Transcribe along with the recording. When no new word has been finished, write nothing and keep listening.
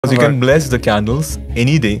Because you can bless the candles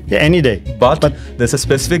any day. Yeah, any day. But there's a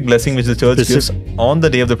specific blessing which the church gives on the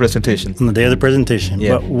day of the presentation. On the day of the presentation.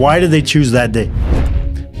 Yeah. But why did they choose that day?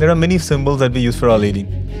 There are many symbols that we use for Our Lady.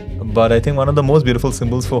 But I think one of the most beautiful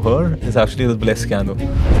symbols for her is actually the blessed candle.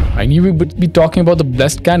 I knew we would be talking about the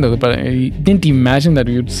blessed candle, but I didn't imagine that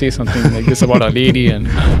we would say something like this about Our Lady. And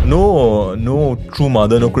No true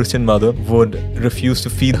mother, no Christian mother would refuse to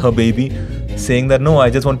feed her baby, saying that, no, I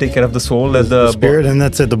just want to take care of the soul. Let the spirit, and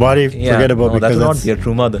that's it. The body, forget about. No, that's not your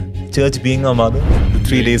true mother. Church being a mother, the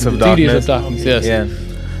 3 days of darkness. 3 days of darkness, yes. Yeah.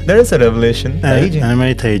 There is a revelation. Yeah,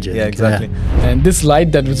 exactly. Yeah. And this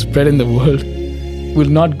light that will spread in the world will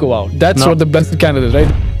not go out. That's what the blessed candle is, right?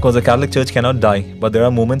 Because the Catholic Church cannot die. But there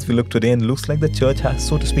are moments we look today and it looks like the church has,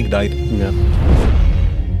 so to speak, died. Yeah.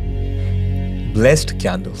 Blessed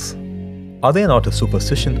candles. Are they not a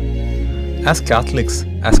superstition? As Catholics,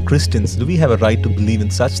 as Christians, do we have a right to believe in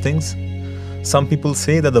such things? Some people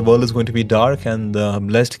say that the world is going to be dark and the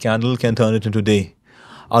blessed candle can turn it into day.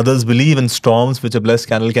 Others believe in storms which a blessed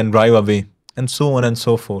candle can drive away, and so on and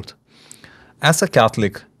so forth. As a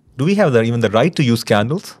Catholic, do we have even the right to use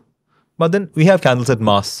candles? But then we have candles at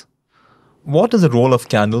Mass. What is the role of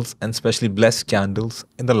candles, and especially blessed candles,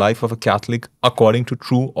 in the life of a Catholic according to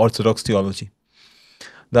true Orthodox theology?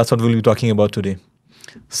 That's what we'll be talking about today.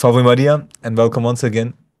 Salve Maria, and welcome once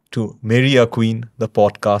again to Mary Our Queen, the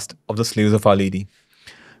podcast of the Slaves of Our Lady.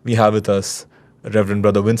 We have with us Reverend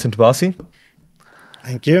Brother Vincent Basi.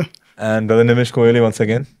 Thank you. And Brother Nimish Koyali once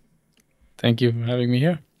again. Thank you for having me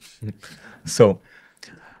here. So,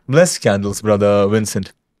 blessed candles, Brother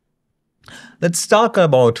Vincent. Let's talk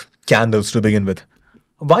about candles to begin with.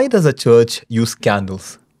 Why does a church use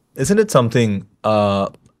candles? Isn't it something, a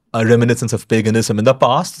reminiscence of paganism? In the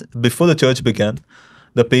past, before the church began,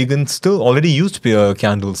 the pagans still already used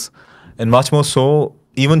candles. And much more so,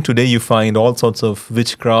 even today you find all sorts of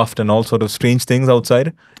witchcraft and all sorts of strange things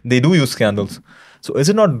outside. They do use candles. So is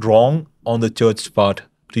it not wrong on the church's part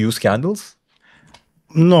to use candles?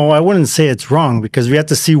 No, I wouldn't say it's wrong, because we have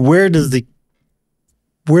to see why does the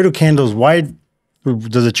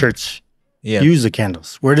church use the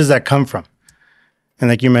candles? Where does that come from? And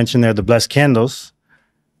like you mentioned there, the blessed candles,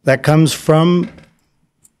 that comes from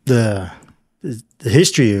the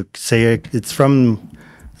history. You could say it's from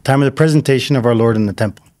the time of the presentation of our Lord in the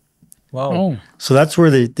temple. Wow. Oh. So that's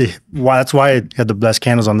where that's why I had the blessed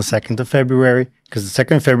candles on the 2nd of February, because the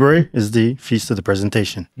 2nd of February is the feast of the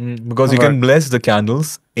presentation. Because you can bless the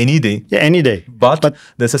candles any day. Yeah, any day. But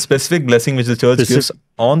there's a specific blessing which the church gives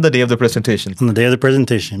on the day of the presentation. On the day of the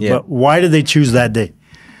presentation. Yeah. But why did they choose that day?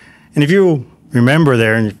 And if you remember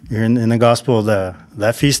there, and you're in the gospel of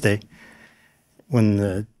that feast day,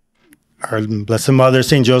 when our Blessed Mother,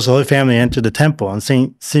 St. Joseph, Holy Family entered the temple, and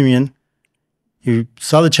St. Simeon, he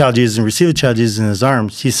saw the child Jesus and received the child Jesus in his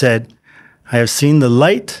arms. He said, I have seen the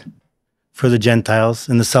light for the Gentiles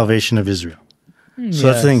and the salvation of Israel. So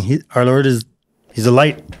that's the thing. Our Lord he's the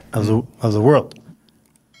light of the world.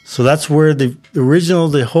 So that's where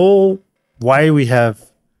the whole why we have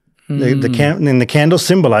the candle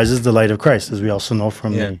symbolizes the light of Christ, as we also know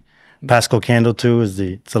from the Paschal candle too,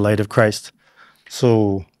 it's the light of Christ.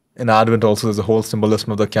 So in Advent also there's a whole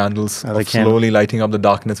symbolism of the candles of slowly lighting up the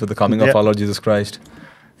darkness with the coming of our Lord Jesus Christ.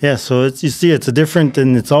 Yeah, so you see it's a different,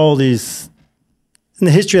 and it's all these, in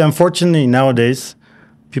the history, unfortunately nowadays,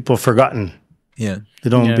 people have forgotten. Yeah. They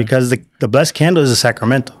don't, because the blessed candle is a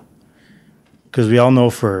sacramental. Because we all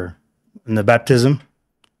know in the baptism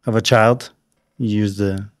of a child, you use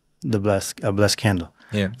a blessed candle.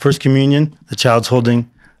 Yeah. First communion, the child's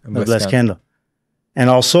holding a blessed candle. And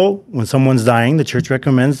also, when someone's dying, the church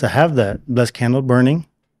recommends to have that blessed candle burning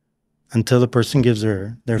until the person gives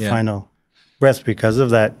their final breath. Because of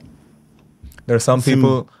that, there are some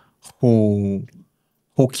people who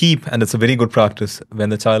keep, and it's a very good practice, when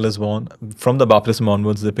the child is born, from the baptism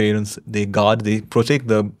onwards, the parents, they protect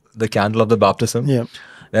the candle of the baptism. Yeah.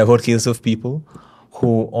 I've heard cases of people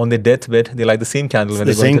who, on their deathbed, they light the same candle when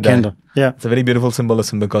they're going to die. Yeah. It's a very beautiful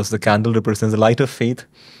symbolism, because the candle represents the light of faith,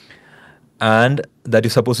 and that you're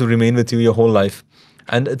supposed to remain with you your whole life.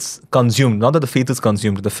 And it's consumed. Not that the faith is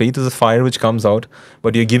consumed. The faith is a fire which comes out,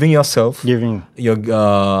 but you're giving yourself. You're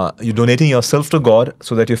donating yourself to God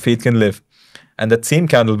so that your faith can live. And that same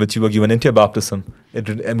candle which you were given into your baptism, it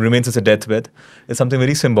remains as a deathbed. It's something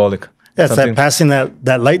very symbolic. Yeah, it's that passing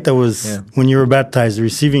that light that was when you were baptized,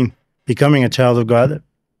 becoming a child of God, that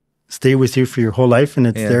stay with you for your whole life, and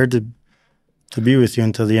it's there to be with you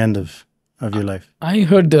until the end of your life. I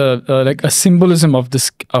heard like a symbolism of this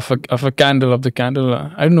of a candle, of the candle.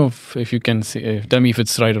 I don't know if you can tell me if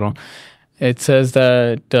it's right or wrong. It says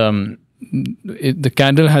that the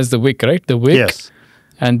candle has the wick, right? The wick. Yes.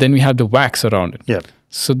 and then we have the wax around it. Yeah.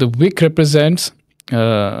 So the wick represents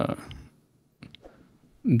the,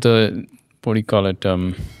 what do you call it?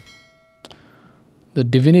 The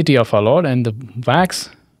divinity of our Lord, and the wax.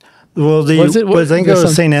 Well, I think it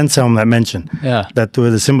was Saint Anselm that mentioned that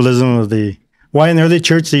the symbolism of why in the early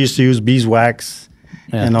church they used to use beeswax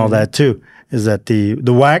and all that too, is that the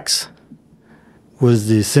wax was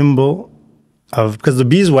the symbol of, because the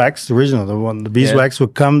beeswax, the original, the beeswax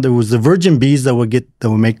would come. There was the virgin bees that would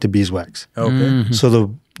make the beeswax. Okay.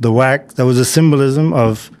 So the wax, that was a symbolism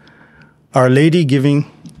of Our Lady giving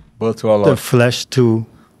birth to our Lord, the flesh to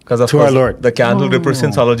our Lord. The candle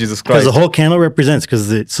represents our Lord Jesus Christ. Because the whole candle represents,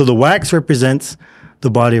 so the wax represents the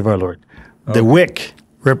body of our Lord. The wick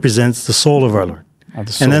represents the soul of our Lord.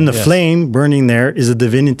 And then the flame burning there is the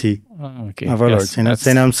divinity of our Lord.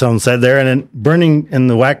 St. Anselm said there, and then burning in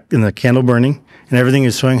the candle burning, and everything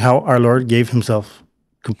is showing how our Lord gave himself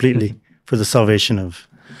completely for the salvation of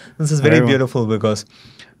This is very beautiful, because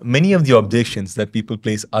many of the objections that people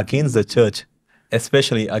place against the church,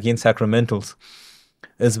 especially against sacramentals,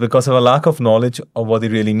 is because of a lack of knowledge of what they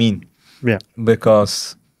really mean. Yeah.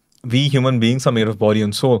 Because we human beings are made of body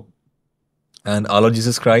and soul. And our Lord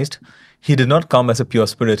Jesus Christ, he did not come as a pure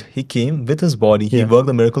spirit. He came with his body. He worked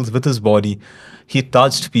the miracles with his body. He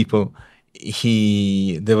touched people.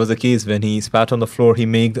 There was a case when he spat on the floor, he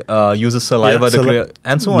uses saliva to clear,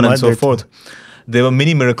 and so on and so forth. There were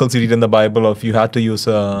many miracles you read in the Bible of you had to use,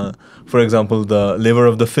 for example, the liver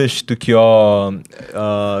of the fish to cure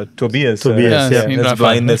Tobias, his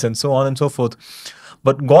blindness, and so on and so forth.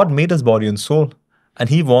 But God made us body and soul, and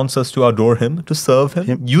he wants us to adore him, to serve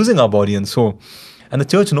him, using our body and soul. And the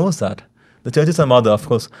church knows that. The church is a mother, of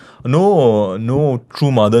course. No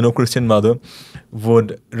true mother, no Christian mother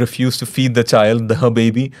would refuse to feed the child, her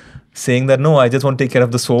baby, saying that, no, I just want to take care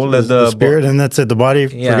of the soul. The spirit, and that's it. The body,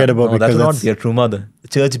 forget about it. That will not be a true mother. The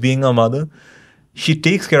church being a mother, she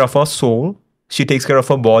takes care of our soul. She takes care of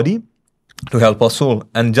our body to help our soul.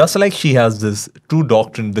 And just like she has this true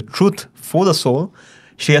doctrine, the truth for the soul,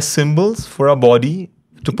 she has symbols for our body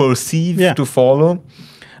to perceive, to follow.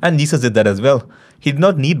 And Jesus did that as well. He did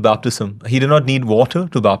not need baptism. He did not need water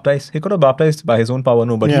to baptize. He could have baptized by his own power,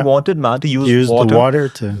 but he wanted man to use water,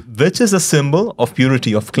 which is a symbol of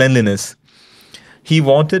purity, of cleanliness. He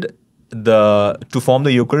wanted to form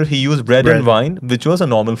the Eucharist. He used bread and wine, which is a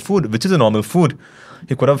normal food.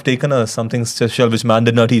 He could have taken something special which man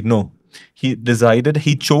did not eat. No. He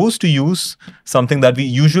chose to use something that we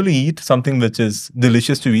usually eat, something which is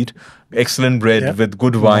delicious to eat, excellent bread with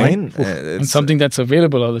good wine. And something that's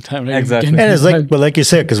available all the time. Right? Exactly. And it's like you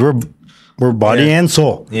said, because we're body and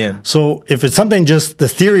soul. Yeah. So if it's something just the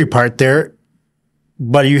theory part there,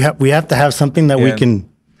 but we have to have something that we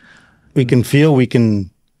can feel,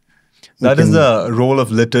 That is the role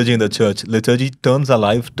of liturgy in the church. Liturgy turns our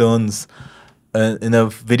life, in a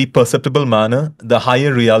very perceptible manner, the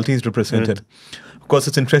higher reality is represented. Of course,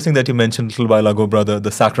 it's interesting that you mentioned a little while ago, brother, the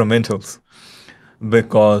sacramentals.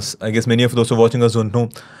 Because I guess many of those who are watching us don't know.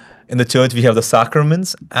 In the church, we have the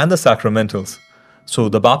sacraments and the sacramentals. So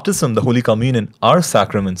the baptism, the Holy Communion are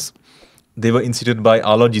sacraments. They were instituted by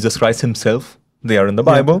our Lord Jesus Christ himself. They are in the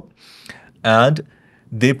Bible. And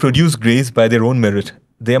they produce grace by their own merit.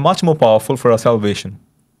 They are much more powerful for our salvation.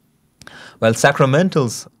 While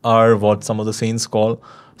sacramentals are what some of the saints call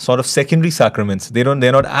sort of secondary sacraments. They're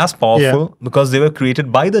not as powerful because they were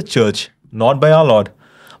created by the church, not by our Lord.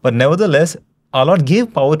 But nevertheless, our Lord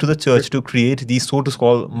gave power to the church to create these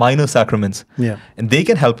so-called minor sacraments. Yeah. And they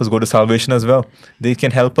can help us go to salvation as well. They can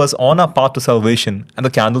help us on our path to salvation. And the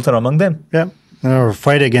candles are among them. Yeah. And our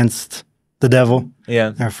fight against the devil.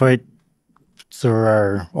 Yeah. Our fight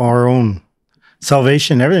for our own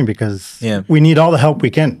salvation, everything, because we need all the help we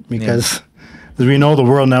can. Because as we know, the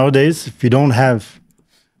world nowadays, if you don't have,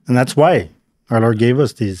 and that's why our Lord gave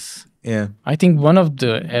us these. Yeah, I think one of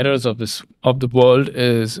the errors of the world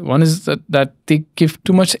is that they give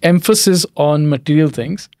too much emphasis on material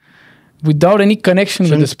things without any connection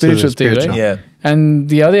with the spiritual thing, right? Yeah. And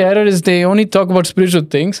the other error is they only talk about spiritual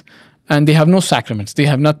things and they have no sacraments. They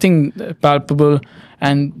have nothing palpable,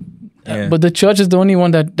 and but the church is the only one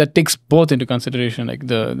that takes both into consideration, like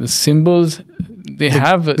the symbols. They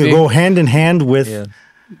go hand in hand with. Yeah.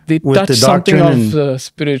 They touch the something of the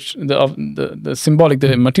spirit, the symbolic.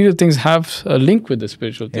 The material things have a link with the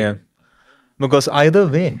spiritual thing. Yeah, because either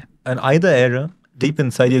way and either error, deep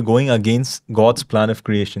inside you're going against God's plan of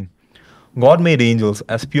creation. God made angels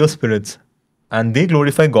as pure spirits, and they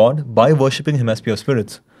glorify God by worshipping Him as pure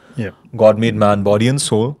spirits. Yeah. God made man body and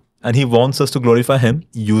soul, and He wants us to glorify Him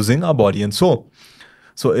using our body and soul.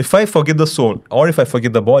 So if I forget the soul or if I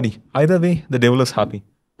forget the body, either way, the devil is happy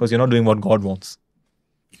because you're not doing what God wants.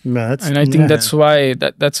 And I think that's why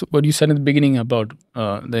that's what you said in the beginning about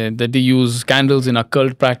that they use candles in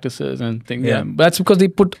occult practices and things. Yeah. That's because they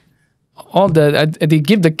put all they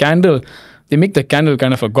give the candle, they make the candle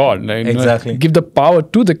kind of a god, right? Exactly. Give the power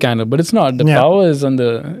to the candle, but it's not. The power is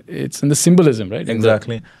it's in the symbolism, right?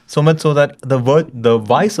 Exactly. So much so that the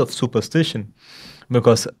vice of superstition,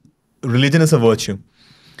 because religion is a virtue,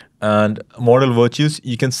 and moral virtues,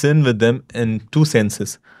 you can sin with them in two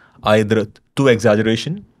senses, either through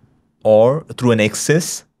exaggeration or through an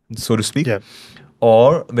excess, so to speak,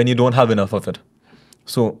 or when you don't have enough of it.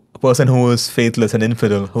 So a person who is faithless, an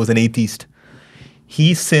infidel, who is an atheist,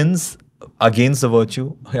 he sins against the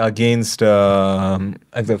virtue, against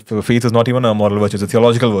faith is not even a moral virtue, it's a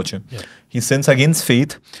theological virtue. Yeah. He sins against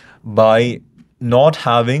faith by not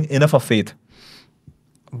having enough of faith.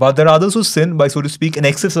 But there are others who sin by, so to speak, an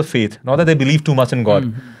excess of faith. Not that they believe too much in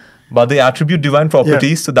God, but they attribute divine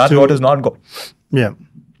properties to that God is not God. Yeah.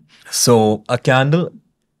 So a candle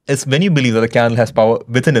is when you believe that a candle has power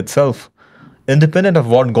within itself, independent of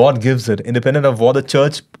what God gives it, independent of what the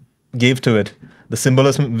church gave to it, the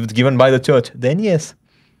symbolism given by the church, then yes,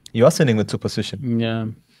 you are sinning with superstition. Yeah.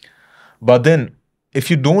 But then, if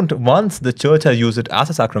you don't, once the church has used it as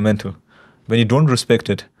a sacramental, when you don't respect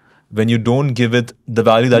it, when you don't give it the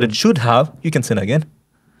value that it should have, you can sin again.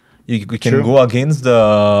 You can go against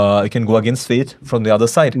faith from the other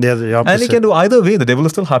side. The opposite. And you can do either way. The devil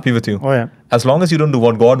is still happy with you. Oh yeah. As long as you don't do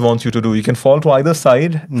what God wants you to do, you can fall to either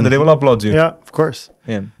side, and the devil applauds you. Yeah, of course.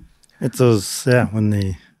 Yeah. It's those. Yeah,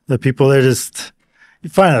 when the people they just you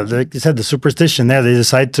find out, like you said, the superstition there. They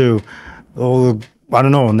decide to, I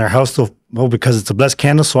don't know, in their house, because it's a blessed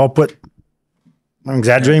candle, so I'll put. I'm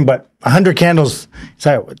exaggerating, but 100 candles.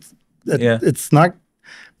 It's not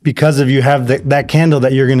because of you have that candle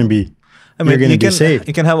that you're going to be. You're going to be saved.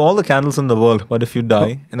 You can have all the candles in the world, but if you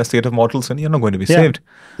die in a state of mortal sin, you're not going to be saved.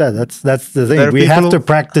 That's the thing. We have to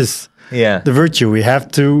practice the virtue. We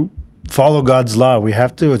have to follow God's law. We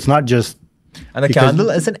have to. It's not just. And the candle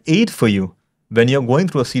is an aid for you when you're going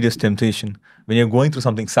through a serious temptation. When you're going through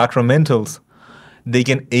something sacramentals, they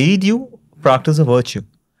can aid you practice a virtue.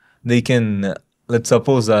 They can. Let's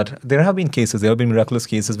suppose that there have been miraculous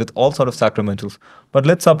cases with all sort of sacramentals. But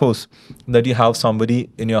let's suppose that you have somebody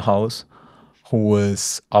in your house who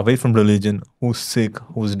is away from religion, who's sick,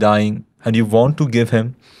 who's dying, and you want to give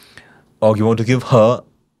him, or you want to give her,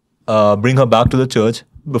 bring her back to the church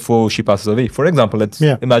before she passes away. For example, let's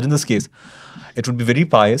imagine this case. It would be very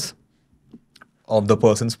pious of the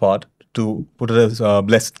person's part to put a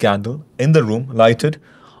blessed candle in the room, lighted,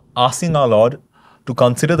 asking our Lord to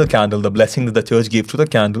consider the candle, the blessing that the church gave to the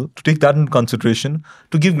candle, to take that into consideration,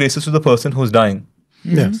 to give graces to the person who's dying.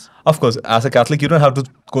 Yes. Of course, as a Catholic, you don't have to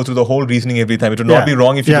go through the whole reasoning every time. It would not be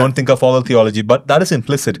wrong if you don't think of all the theology, but that is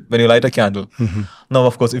implicit when you light a candle. Now,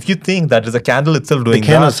 of course, if you think that is a candle itself doing that.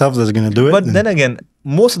 The candle itself is going to do it. But then again,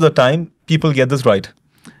 most of the time, people get this right.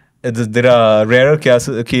 There are rarer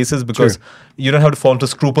cases because you don't have to fall into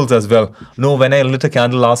scruples as well. No, when I lit a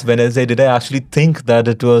candle last Wednesday, did I actually think that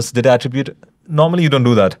did I attribute? Normally, you don't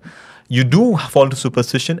do that. You do fall into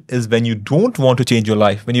superstition is when you don't want to change your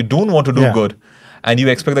life, when you don't want to do good, and you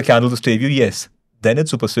expect the candle to save you. Yes, then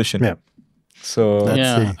it's superstition. Yeah. So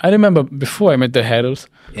I remember before I met the Heralds,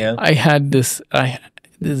 I had these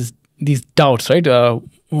doubts, right?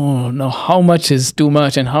 No, how much is too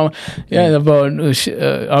much, and how? About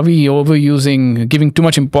are we overusing, giving too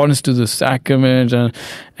much importance to the sacrament,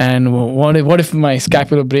 and what if my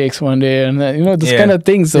scapula breaks one day, and this kind of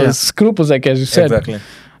things. So scruples, like as you said. Exactly.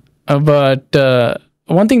 But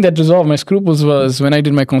one thing that resolved my scruples was when I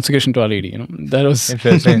did my consecration to Our Lady. That was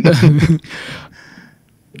interesting.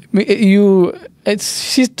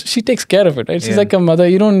 She takes care of it, right? She's like a mother.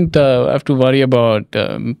 You don't have to worry about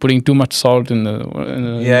putting too much salt in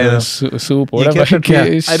the soup or whatever.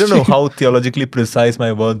 I don't know how theologically precise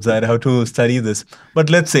my words are, how to study this. But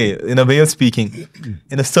let's say, in a way of speaking,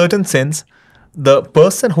 in a certain sense, the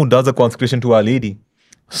person who does a consecration to Our Lady,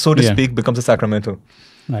 so to speak, becomes a sacramental.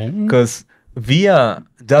 Because we are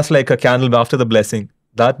just like a candle after the blessing.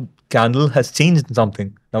 That candle has changed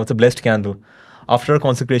something. Now it's a blessed candle. After a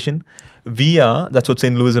consecration, we are, that's what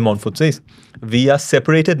St. Louis de Montfort says, we are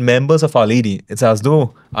separated members of Our Lady. It's as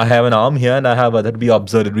though I have an arm here and I have that would be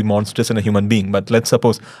absurd, it would be monstrous in a human being. But let's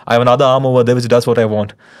suppose I have another arm over there which does what I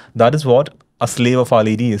want. That is what a slave of Our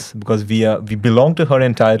Lady is, because we belong to her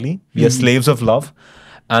entirely. We are slaves of love,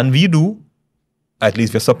 and we do, at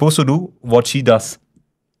least we're supposed to do what she does.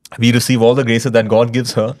 We receive all the graces that God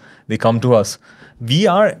gives her. They come to us. We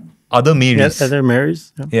are other Marys. Yes, other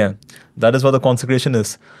Marys. Yeah. That is what the consecration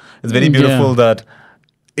is. It's very beautiful that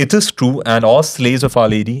it is true, and all slaves of Our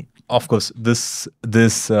Lady, of course, this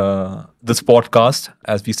podcast,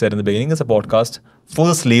 as we said in the beginning, is a podcast for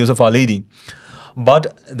the slaves of Our Lady.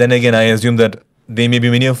 But then again, I assume that there may be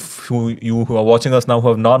many of you who are watching us now who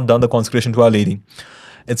have not done the consecration to Our Lady.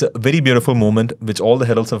 It's a very beautiful moment which all the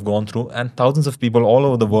heralds have gone through, and thousands of people all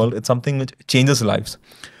over the world. It's something which changes lives.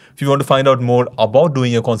 If you want to find out more about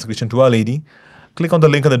doing your consecration to Our Lady, click on the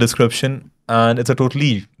link in the description, and it's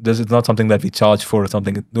this is not something that we charge for or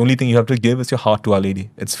something. The only thing you have to give is your heart to Our Lady.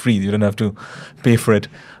 It's free. You don't have to pay for it.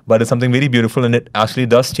 But it's something very beautiful, and it actually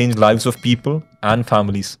does change lives of people and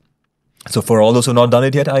families. So for all those who have not done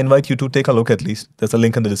it yet, I invite you to take a look at least. There's a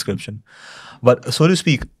link in the description. But so to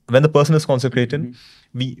speak, when the person is consecrated,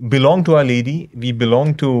 we belong to Our Lady, we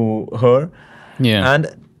belong to her. Yeah.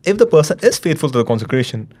 And if the person is faithful to the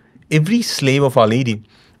consecration, every slave of Our Lady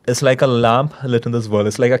is like a lamp lit in this world.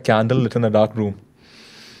 It's like a candle lit in a dark room.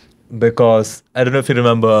 Because, I don't know if you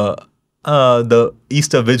remember the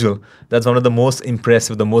Easter Vigil. That's one of the most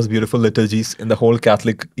impressive, the most beautiful liturgies in the whole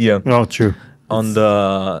Catholic year. Oh, true.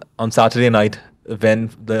 On Saturday night, when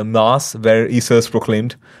the Mass, where Easter is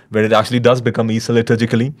proclaimed, where it actually does become Easter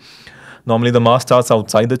liturgically, normally the Mass starts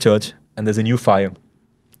outside the church and there's a new fire.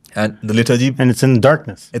 And the liturgy... And it's in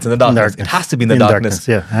darkness. It's in the darkness. It has to be in the darkness.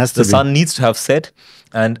 Yeah, it has to be. The sun needs to have set,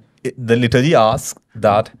 and the liturgy asks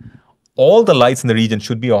that all the lights in the region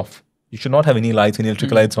should be off. You should not have any lights, any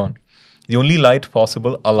electrical lights on. The only light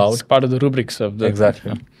possible allowed... It's part of the rubrics of the...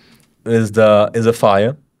 Exactly. Is a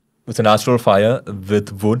fire. It's a natural fire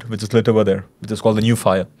with wood, which is lit over there, which is called the new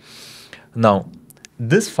fire. Now,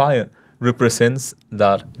 this fire represents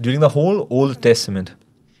that during the whole Old Testament,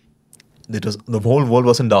 the whole world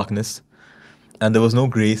was in darkness, and there was no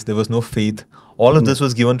grace, there was no faith. All of this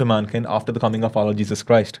was given to mankind after the coming of our Lord Jesus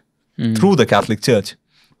Christ through the Catholic Church.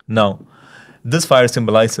 Now, this fire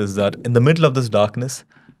symbolizes that in the middle of this darkness,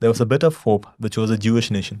 there was a bit of hope, which was a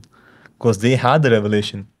Jewish nation, because they had the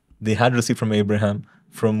revelation. They had received from Abraham,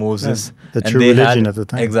 from Moses. The true religion at the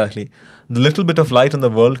time. Exactly. The little bit of light in the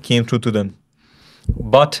world came through to them.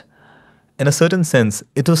 But in a certain sense,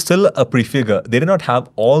 it was still a prefigure. They did not have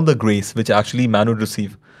all the grace which actually man would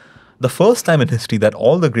receive. The first time in history that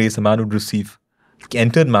all the grace a man would receive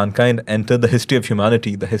entered mankind, entered the history of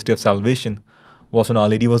humanity, the history of salvation, was when Our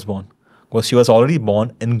Lady was born. Because she was already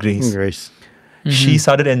born in grace. In grace. She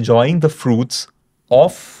started enjoying the fruits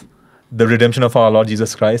of the redemption of our Lord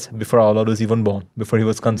Jesus Christ before our Lord was even born, before he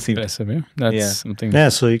was conceived. That's something. Yeah,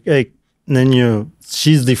 so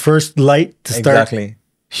she's the first light to start. Exactly.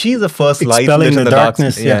 She's the first light expelling the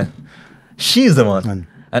darkness. Yeah. She's the one.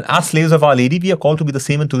 And as slaves of Our Lady, we are called to be the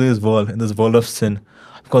same in today's world, in this world of sin.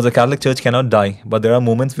 Because the Catholic Church cannot die. But there are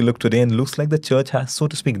moments we look today and it looks like the church has, so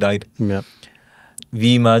to speak, died. Yeah.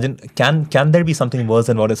 We imagine, can there be something worse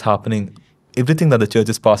than what is happening? Everything that the church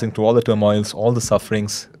is passing through, all the turmoils, all the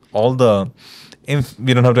sufferings, we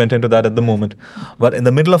don't have to enter into that at the moment. But in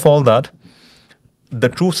the middle of all that, the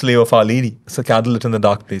true slave of Our Lady is a candle lit in the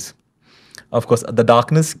dark place. Of course, the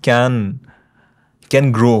darkness can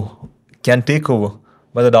grow, can take over,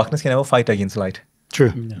 but the darkness can never fight against light.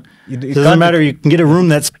 True. Yeah. It doesn't matter. You can get a room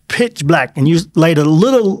that's pitch black and you light a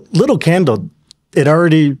little candle. It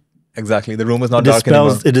already... Exactly. The room is not dark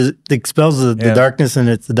anymore. It expels the darkness, and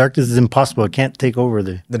the darkness is impossible. It can't take over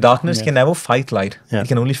the darkness can never fight light. It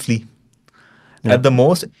can only flee. At the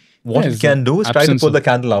most, what it can do is try to put the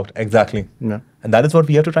candle out. Exactly. Yeah. And that is what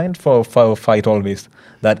we have to try and fight always.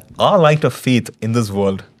 That our light of faith in this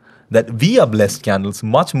world, that we are blessed candles,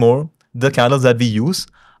 much more the candles that we use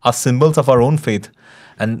are symbols of our own faith.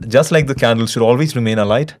 And just like the candle should always remain a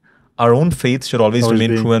light, our own faith should always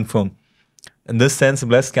remain true and firm. In this sense,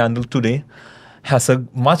 blessed candle today has a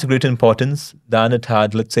much greater importance than it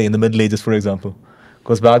had, let's say, in the Middle Ages, for example.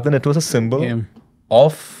 Because back then it was a symbol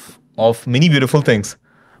of many beautiful things.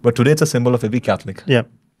 But today it's a symbol of every Catholic. Yeah.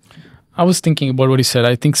 I was thinking about what you said.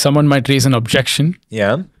 I think someone might raise an objection.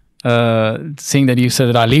 Yeah. Saying that you said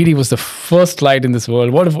that Our Lady was the first light in this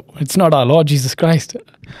world. What if it's not our Lord Jesus Christ?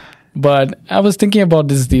 But I was thinking about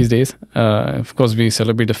this these days. Of course, we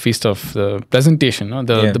celebrate the feast of the presentation. No?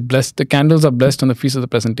 The candles are blessed on the feast of the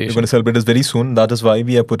presentation. We're going to celebrate this very soon. That is why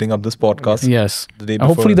we are putting up this podcast. Yes. The day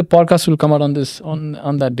before. Hopefully, the podcast will come out on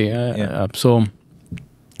that day.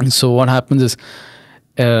 So what happens is,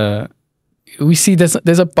 we see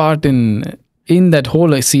there's a part in that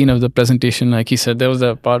whole scene of the presentation. Like he said, there was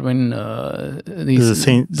a part when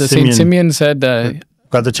Saint Simeon said.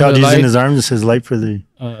 Got the child Jesus in his arms, his light for the...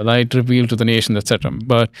 light revealed to the nations, etc.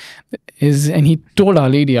 And he told Our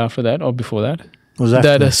Lady after that, or before that,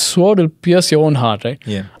 that a sword will pierce your own heart, right?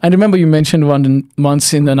 Yeah. I remember you mentioned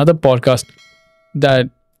once in another podcast that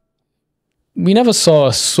we never saw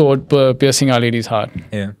a sword piercing Our Lady's heart.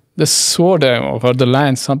 Yeah. the sword or the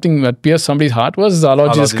lance, something that pierced somebody's heart, was our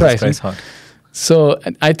Lord Jesus Christ. Heart. So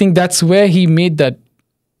I think that's where he made that.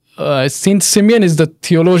 Saint Simeon is the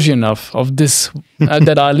theologian of this,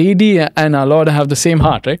 that Our Lady and our Lord have the same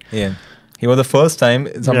heart, right? Yeah. He was the first time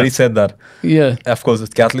somebody said that. Yeah. Of course,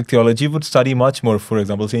 Catholic theology would study much more. For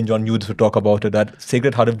example, St. John Eudes would talk about it, that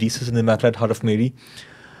Sacred Heart of Jesus and the Immaculate Heart of Mary,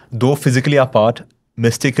 though physically apart,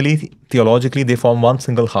 mystically, theologically, they form one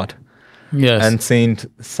single heart. Yes. And Saint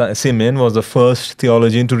Simeon was the first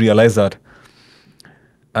theologian to realize that.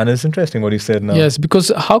 And it's interesting what you said now. Yes, because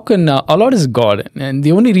how can our Lord is God, and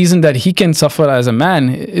the only reason that he can suffer as a man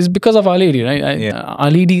is because of Our Lady, right? Our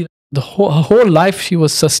Lady, her whole life, she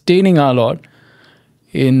was sustaining our Lord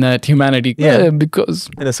in that humanity. Yeah. Because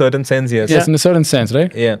in a certain sense, yes. Yes, in a certain sense,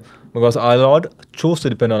 right? Yeah, because our Lord chose to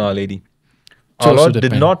depend on Our Lady. Our Lord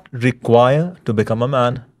did not require to become a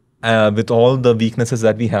man with all the weaknesses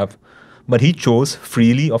that we have, but he chose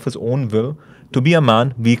freely of his own will to be a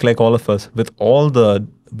man, weak like all of us, with all the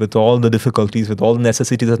difficulties, with all the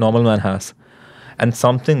necessities that normal man has, and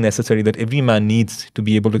something necessary that every man needs to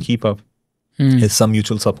be able to keep up is some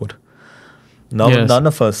mutual support. Now, none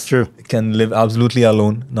of us can live absolutely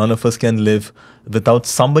alone. None of us can live without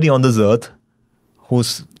somebody on this earth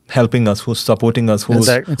who's helping us, who's supporting us,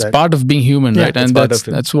 it's part of being human, right? And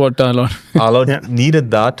that's what our Lord. Our Lord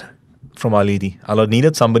needed that from Our Lady. Our Lord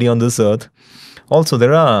needed somebody on this earth. Also,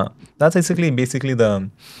 that's basically the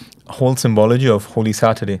whole symbology of Holy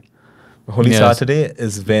Saturday. Holy Saturday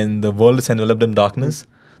is when the world is enveloped in darkness.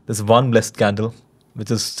 There's one blessed candle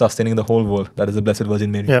which is sustaining the whole world. That is the Blessed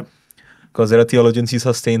Virgin Mary. Yeah. Because there are theologians who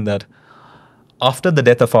sustain that after the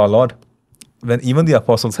death of our Lord, when even the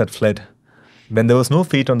apostles had fled, when there was no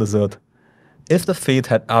faith on this earth, if the faith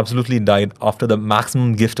had absolutely died after the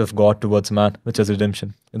maximum gift of God towards man, which is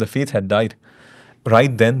redemption, if the faith had died,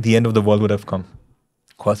 right then the end of the world would have come.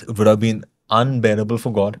 Because it would have been unbearable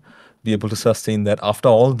for God to be able to sustain that after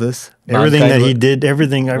all this. Everything that he did,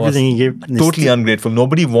 everything he gave. Totally ungrateful.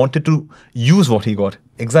 Nobody wanted to use what he got.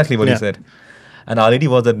 Exactly what he said. And Our Lady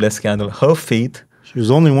was that blessed candle. Her faith. She was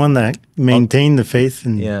the only one that maintained the faith.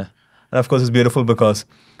 And And of course, it's beautiful because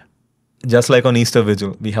just like on Easter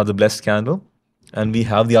Vigil, we have the blessed candle and we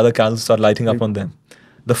have the other candles start lighting up on them.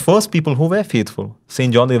 The first people who were faithful,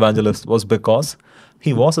 St. John the Evangelist, was because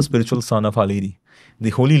he was a spiritual son of Our Lady. The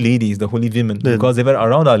holy ladies, the holy women, because they were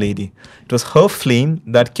around Our Lady. It was her flame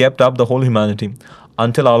that kept up the whole humanity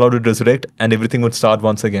until our Lord would resurrect and everything would start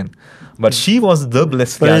once again. But she was the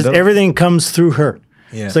blessed candle. Everything comes through her.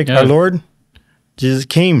 Yeah. It's like our Lord Jesus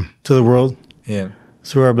came to the world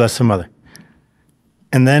through our Blessed Mother.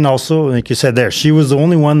 And then also, like you said there, she was the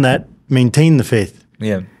only one that maintained the faith.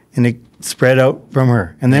 Yeah. And it spread out from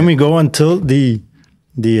her. And then we go until the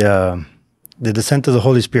descent of the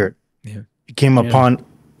Holy Spirit. Yeah. It came upon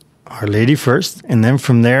Our Lady first, and then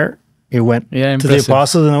from there it went to the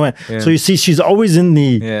apostles, and it went. So you see, she's always in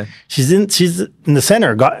the she's in the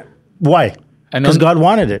center. God, why? Because God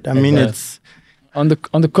wanted it. I mean, it's on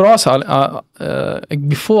the cross.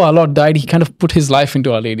 Before our Lord died, he kind of put his life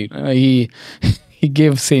into Our Lady. He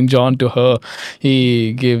gave Saint John to her.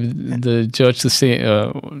 He gave the church to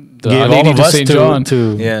Our Lady to Saint John.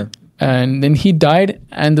 And then he died,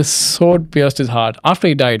 and the sword pierced his heart. After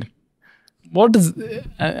he died, what is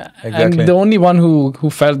and the only one who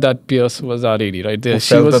felt that pierce was Our Lady, right there.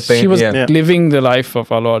 She was living the life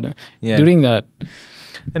of our Lord during that.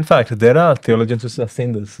 In fact, there are theologians who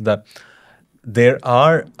sustain this, that there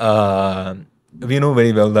are we know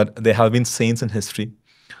very well that there have been saints in history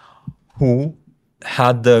who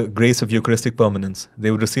had the grace of Eucharistic permanence.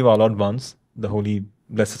 They would receive our Lord once, the Holy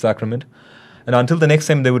Blessed Sacrament, and until the next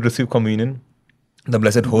time they would receive communion, the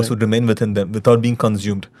Blessed Host would remain within them without being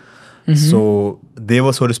consumed. So they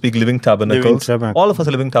were, so to speak, living tabernacles. All of us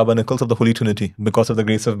are living tabernacles of the Holy Trinity because of the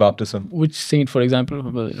grace of baptism. Which saint, for example?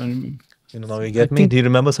 Now you get me? Do you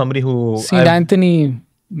remember somebody who... Saint Anthony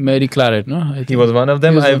Mary Claret, no? He was one of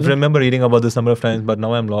them. I remember reading about this number of times, but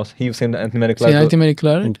now I'm lost. He was Saint Anthony Mary Claret. Saint Anthony Mary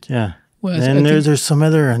Claret? Yeah. Well, and there's some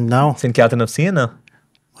other now. Saint Catherine of Siena.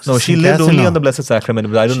 No, she lived only on the Blessed Sacrament,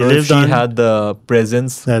 but I don't know if she had the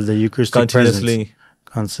presence the Eucharistic continuously.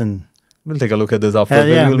 Constant. We'll take a look at this after.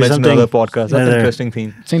 We'll mention another podcast. That's an interesting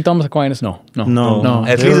theme. St. Thomas Aquinas, no.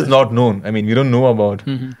 At least it's not known. I mean, we don't know about.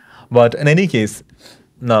 But in any case,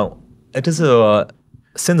 now, it is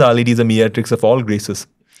since Our Lady is a mediatrix of all graces,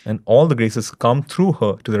 and all the graces come through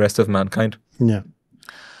her to the rest of mankind. Yeah.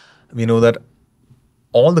 We know that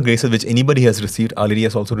all the graces which anybody has received, Our Lady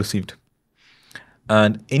has also received.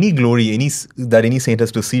 And any glory that any saint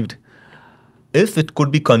has received, if it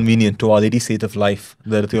could be convenient to Our Lady's state of life,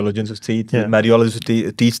 the theologians who say, Mariologists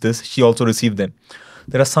who teach this, she also received them.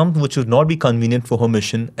 there are some which would not be convenient for her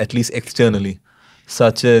mission, at least externally,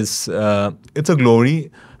 such as it's a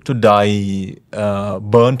glory to die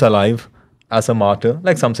burnt alive as a martyr,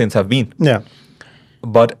 like some saints have been. Yeah.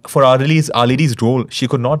 But for Our Lady's role, she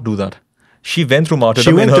could not do that. She went through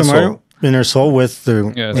martyrdom in her soul. In her soul with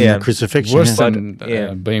the crucifixion. Worse than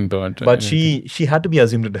being burnt. But she had to be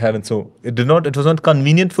assumed into heaven. So it was not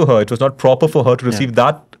convenient for her. It was not proper for her to receive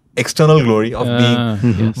that external glory of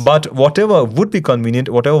being. Yes. But whatever would be convenient,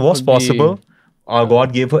 whatever was possible, our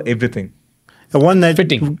God gave her everything. The one that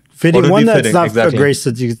fitting. One that's not a grace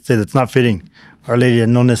that you could say that's not fitting. Our Lady had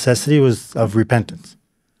no necessity was of repentance.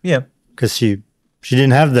 Yeah. Because she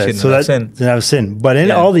didn't have that. Didn't have sin. But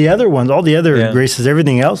in all the other ones, all the other graces,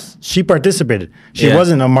 everything else, she participated. She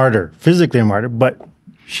wasn't a martyr, physically a martyr, but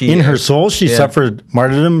in her soul, she suffered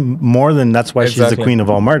martyrdom more than that's why she's the queen of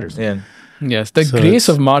all martyrs. Yeah. Yes, the grace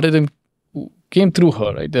of martyrdom came through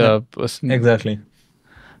her, right? Exactly.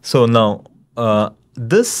 So now,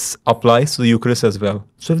 this applies to the Eucharist as well.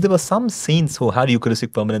 So if there were some saints who had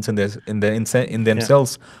Eucharistic permanence in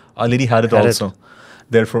themselves, Our Lady had it also.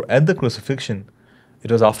 Therefore, at the crucifixion,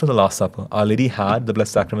 it was after the Last Supper, Our Lady had the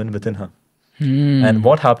Blessed Sacrament within her. And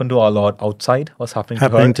what happened to our Lord outside was happening to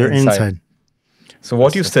her inside. So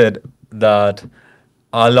what you said, that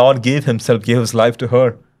our Lord gave His life to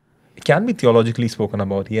her, it can be theologically spoken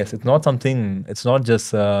about. Yes, it's not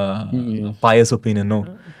just pious opinion,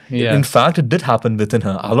 no. Yeah. In fact, it did happen within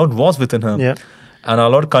her. Our Lord was within her. Yeah. And our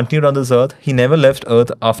Lord continued on this earth. He never left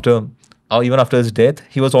earth even after His death.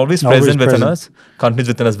 He was always present within us, continues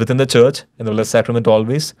within us, within the church, in the Blessed Sacrament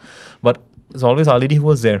always. But it's always Our Lady who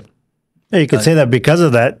was there. Yeah, you could say that because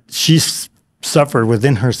of that, she suffered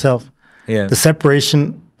within herself the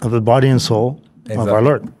separation of the body and soul of our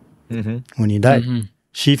Lord when He died.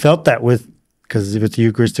 She felt that because with the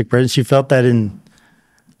Eucharistic presence, she felt that in.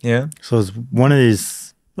 Yeah. So it's one of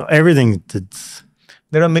these, everything that's.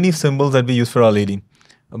 There are many symbols that we use for Our Lady.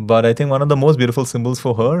 But I think one of the most beautiful symbols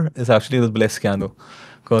for her is actually the blessed candle.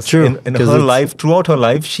 Because in her life, throughout her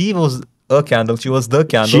life, she was a candle. She was the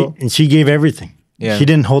candle. She gave everything. Yeah. She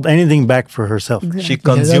didn't hold anything back for herself. Exactly. She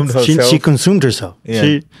consumed herself. She consumed herself.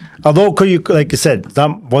 Yeah. Although, like you said,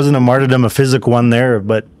 that wasn't a martyrdom, a physical one there,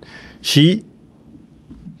 but she,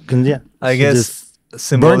 I guess,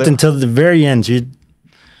 burnt until the very end.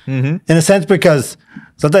 In a sense, because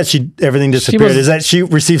it's not that everything disappeared, is that she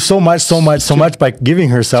received so much by giving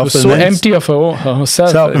herself. She was so empty of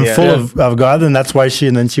herself. And full of God, and that's why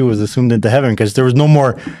she was assumed into heaven, because there was no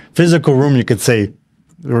more physical room, you could say,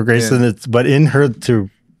 or grace in it, but in her too.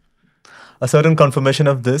 A certain confirmation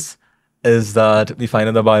of this is that we find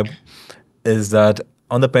in the Bible is that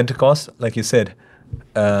on the Pentecost, like you said,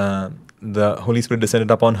 the Holy Spirit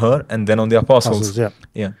descended upon her and then on the apostles.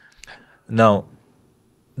 Now,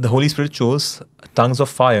 the Holy Spirit chose tongues of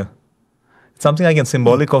fire. It's something again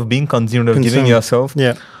symbolic of being consumed, of giving yourself.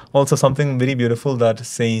 Yeah. Also something very beautiful that the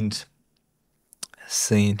saint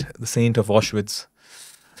of Auschwitz,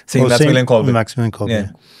 Saint Maximilian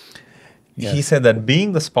Kolbe. He said that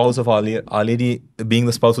being the spouse of Our Lady, being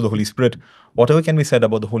the spouse of the Holy Spirit, whatever can be said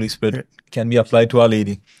about the Holy Spirit can be applied to Our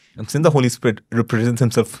Lady. And since the Holy Spirit represents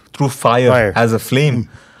Himself through fire as a flame,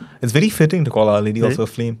 it's very fitting to call Our Lady also a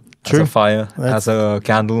flame, as a fire, as a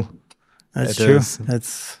candle. That's true.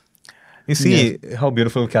 You see how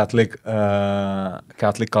beautiful Catholic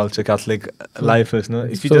culture, Catholic life is, no?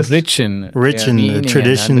 If you so rich in the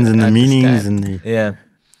traditions and the meanings and the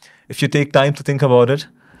If you take time to think about it,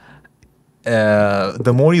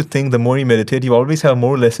 the more you think, the more you meditate, you always have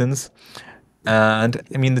more lessons. And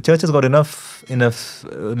I mean, the church has got enough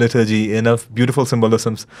liturgy, enough beautiful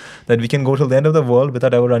symbolisms that we can go till the end of the world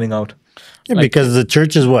without ever running out. Yeah, because the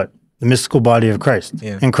church is what? The mystical body of Christ.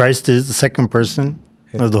 Yeah. And Christ is the second person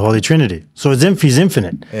of the Holy Trinity. So He's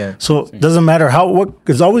infinite. Yeah. So it doesn't matter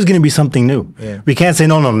there's always going to be something new. Yeah. We can't say,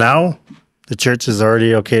 no, now the church is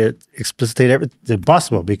already, explicitate everything. It's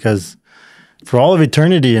impossible, because for all of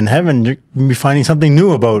eternity in heaven, you're going to be finding something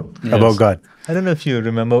new about God. I don't know if you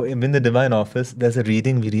remember, in the Divine Office, there's a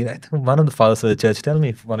reading we read. I think one of the fathers of the church, tell me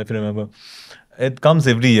if you remember. It comes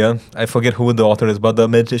every year. I forget who the author is, but the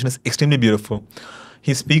meditation is extremely beautiful.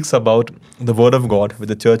 He speaks about the Word of God, which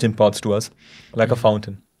the church imparts to us, like a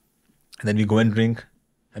fountain. And then we go and drink,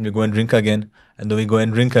 and we go and drink again, and then we go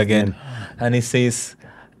and drink again. And he says,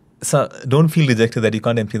 so don't feel rejected that you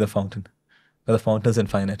can't empty the fountain. But the fountain is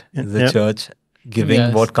infinite. It's the church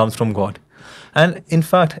giving what comes from God. And in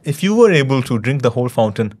fact, if you were able to drink the whole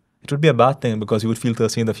fountain, it would be a bad thing, because you would feel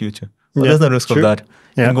thirsty in the future. But there's no risk of that.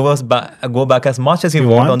 You can go back as much as you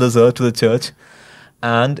want on this earth to the church,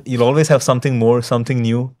 and you'll always have something more, something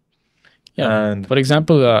new. Yeah. And for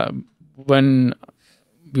example, when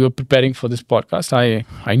we were preparing for this podcast,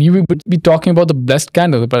 I knew we would be talking about the blessed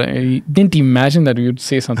candle, but I didn't imagine that we would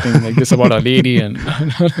say something like this about Our Lady. And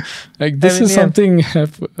like this is something,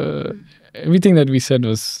 everything that we said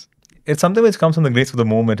was... It's something which comes from the grace of the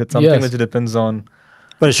moment. It's something which depends on...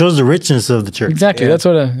 But it shows the richness of the church. Exactly. That's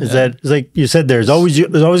what it's like you said, there's always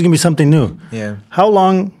going to be something new. Yeah. How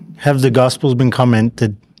long have the Gospels been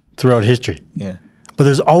commented throughout history? Yeah. But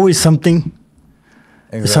there's always something...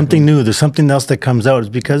 There's something new. There's something else that comes out. It's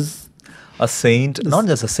because a saint, not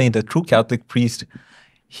just a saint, a true Catholic priest,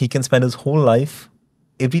 he can spend his whole life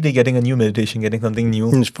every day getting a new meditation, getting something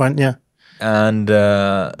new. It's fun, yeah. And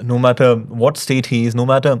no matter what state he is,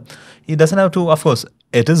 he doesn't have to, of course,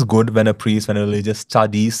 it is good when a priest, when a religious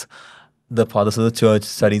studies the fathers of the church,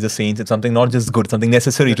 studies the saints. It's something not just good, something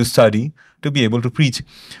necessary to study, to be able to preach.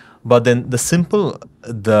 But then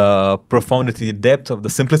the profundity, the depth of the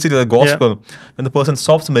simplicity of the gospel, when the person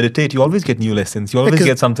stops to meditate, you always get new lessons. You always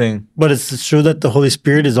get something. But it's true that the Holy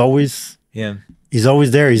Spirit is always, he's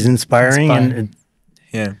always there. He's inspiring. And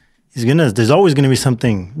there's always going to be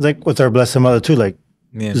something. Like with our Blessed Mother too,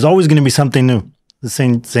 there's always going to be something new. The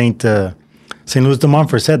Saint Louis de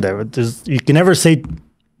Montfort said that. You can never say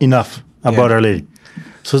enough about Our Lady.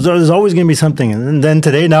 So there's always going to be something. And then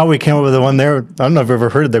now we came up with the one there. I don't know if you've ever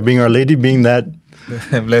heard of that, being Our Lady, being that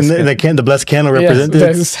the blessed candle represented.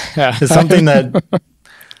 It's something that... I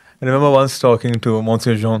remember once talking to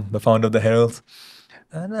Monsieur Jean, the founder of the Heralds,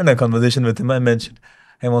 and in a conversation with him, I mentioned,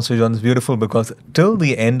 hey, Monsieur Jean is beautiful because till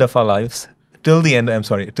the end of our lives, till the end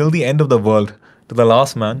of the world, to the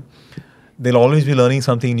last man, they'll always be learning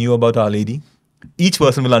something new about Our Lady. Each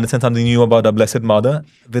person will understand something new about our Blessed Mother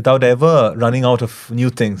without ever running out of new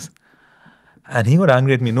things. And he would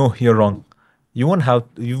angry at me, no, you're wrong. You won't have,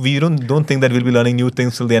 we don't think that we'll be learning new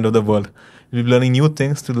things till the end of the world. We'll be learning new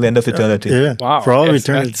things till the end of eternity. Wow. For all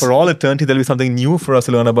eternity. For all eternity, there'll be something new for us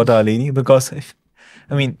to learn about Our Lady because,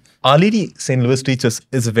 Our Lady, St. Louis teaches,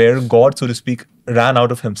 is where God, so to speak, ran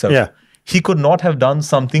out of himself. Yeah. He could not have done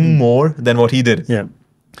something more than what he did. Yeah.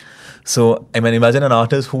 So, imagine an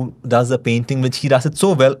artist who does the painting, which he does it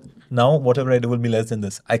so well. Now, whatever I do will be less than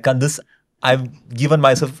this. I've given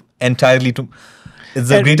myself entirely to, it's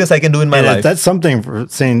the greatest I can do in my life. That's something for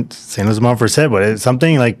Saint Louis de Montfort said, but it's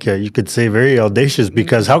something like you could say very audacious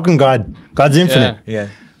because how can God's infinite. Yeah.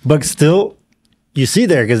 But still, you see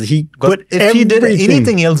there, because he put if he did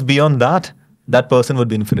anything else beyond that, that person would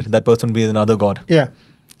be infinite. That person would be another God. Yeah.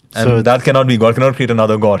 And so that cannot be. God cannot create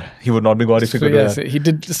another God. He would not be God if he could do that. He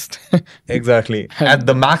did just... Exactly. At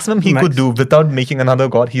the maximum he could do without making another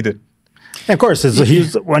God, he did. And of course,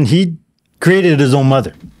 when he created his own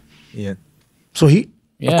mother. Yeah. So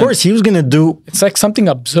of course, he was going to do... It's like something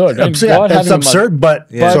absurd. It's absurd, but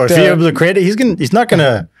so if he's able to create it, he's not going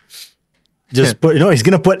to just put... he's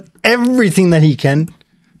going to put everything that he can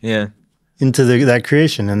into that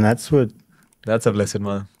creation. And that's what... That's a Blessed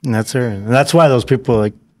Mother. And that's her. And that's why those people,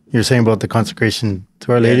 like you're saying about the consecration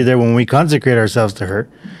to Our Lady there, when we consecrate ourselves to her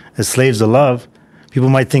as slaves of love, people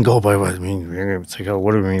might think, oh, boy, what do we mean? It's like,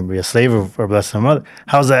 what do we mean? Be a slave of our Blessed Mother?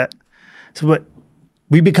 How's that? So, but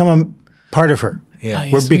we become a part of her.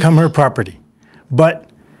 Yeah. We become her property. But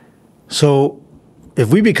so if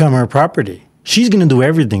we become her property, she's going to do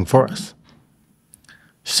everything for us.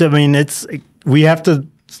 So, we have to,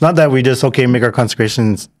 it's not that we just, make our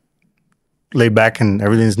consecrations lay back and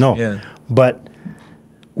everything's but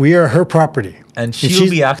we are her property. And she'll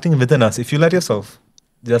be acting within us if you let yourself.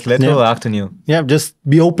 Just let her act in you. Yeah, just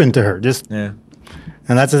be open to her. And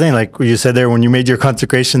that's the thing, like you said there, when you made your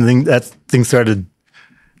consecration thing, things started,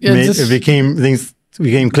 things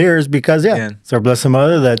became clear is because, it's our Blessed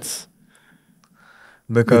Mother that's...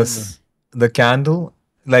 Because the candle,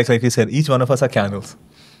 like you said, each one of us are candles.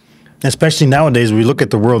 Especially nowadays, we look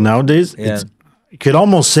at the world nowadays, you could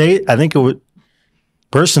almost say, I think it would,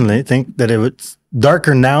 personally, think that it was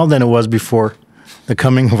darker now than it was before the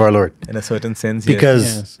coming of our Lord. In a certain sense,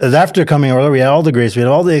 because after coming of our Lord, we had all the grace, we had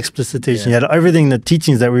all the explicitation, we had everything, the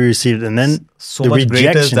teachings that we received, and then so much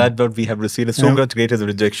greater is that what we have received, is so much greater is the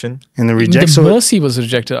rejection. And the rejection. The mercy was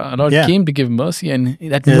rejected. Our Lord came to give mercy, and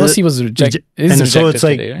that mercy was rejected. So it's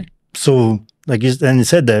like, today, right? So like you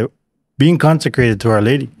said that, being consecrated to Our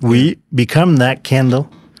Lady, we become that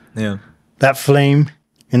candle. Yeah. That flame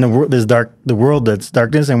in the world, the world that's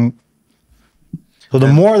darkness, and so the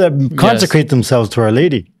more that consecrate themselves to Our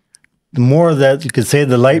Lady, the more that you could say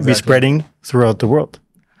the light be spreading throughout the world.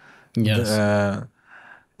 Yes.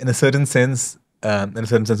 In a certain sense, sorry,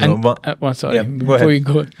 go before we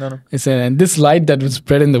go, and this light that will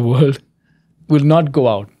spread in the world will not go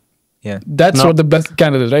out. Yeah, that's what the best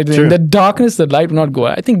candle is, right? True. In the darkness, the light will not go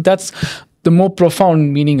out. I think that's the more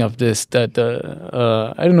profound meaning of this, that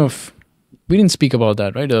I don't know if we didn't speak about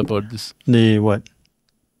that, right? About this. The what?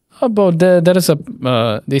 About there is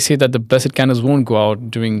a they say that the blessed candles won't go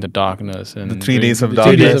out during the darkness and the 3 days of the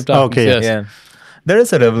darkness. 3 days of darkness. Okay, yes. Yeah. There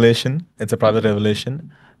is a revelation. It's a private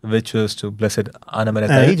revelation, which was to Blessed Anna Maria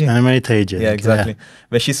Taige. Anna Maria Taige. Yeah, exactly.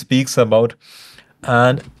 Where she speaks about,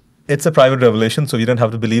 and it's a private revelation, so we don't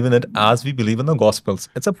have to believe in it as we believe in the Gospels.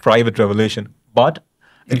 It's a private revelation, but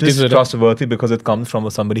it is trustworthy because it comes from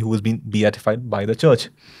somebody who has been beatified by the church.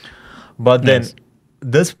 But then,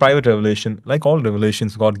 this private revelation, like all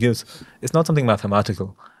revelations God gives, is not something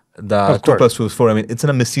mathematical. That 2 + 2 is 4. I mean, it's in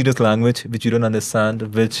a mysterious language which you don't understand,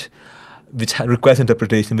 which requires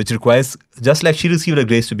interpretation, which requires, just like she received a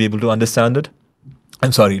grace to be able to understand it,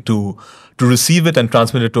 to receive it and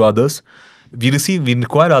transmit it to others, we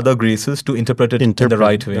require other graces to interpret it in the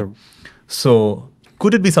right way. So,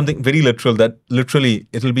 could it be something very literal, that literally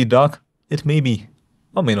it will be dark? It may be,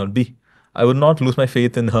 or may not be. I would not lose my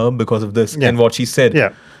faith in her because of this and what she said.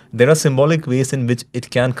 Yeah. There are symbolic ways in which it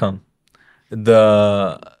can come.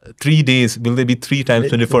 The 3 days, will they be 3 times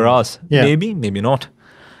 24 hours? Yeah. Maybe, maybe not.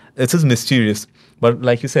 It's just mysterious. But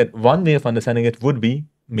like you said, one way of understanding it would be,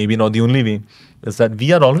 maybe not the only way, is that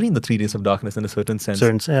we are already in the 3 days of darkness in a certain sense.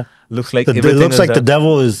 Looks like it looks like the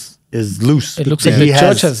devil is loose. It looks like the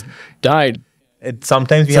church has died.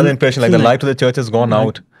 Sometimes we have the impression like the light of the church has gone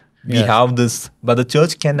out. We have this, but the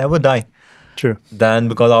church can never die. True. Then,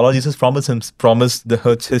 because our Lord Jesus promised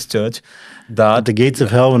his church that the gates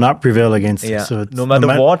of hell will not prevail against it. So no matter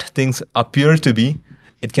what things appear to be,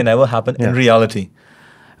 it can never happen in reality.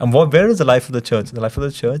 And where is the life of the church? The life of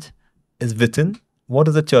the church is within. What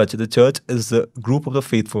is the church? The church is the group of the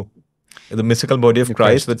faithful, the mystical body of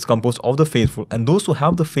Christ, which is composed of the faithful. And those who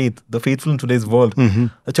have the faith, the faithful in today's world,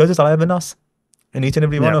 the church is alive in us, in each and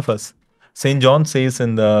every one of us. St. John says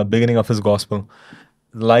in the beginning of his gospel,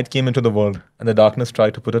 light came into the world and the darkness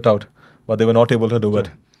tried to put it out, but they were not able to do it.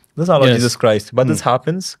 This is our Lord Jesus Christ. But this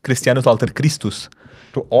happens, Christianus alter Christus.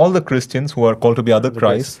 To all the Christians who are called to be other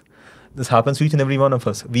Christ, this happens to each and every one of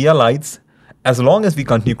us. We are lights as long as we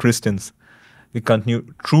continue Christians. We continue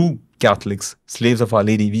true Catholics, slaves of Our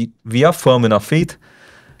Lady. We are firm in our faith.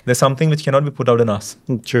 There's something which cannot be put out in us.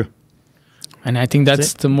 True. And I think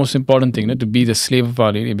that's the most important thing, to be the slave of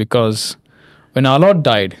Our Lady, because when our Lord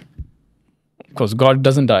died, of course, God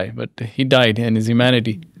doesn't die, but he died in his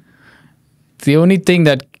humanity. The only thing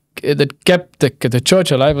that kept the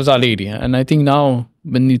church alive was Our Lady. And I think now,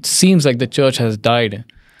 when it seems like the church has died,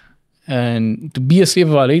 and to be a slave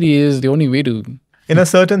of Our Lady is the only way to... In a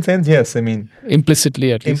certain sense, yes. I mean...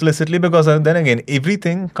 Implicitly, at least. Implicitly, because then again,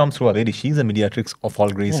 everything comes through Our Lady. She's a mediatrix of all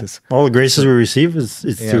graces. All the graces we receive is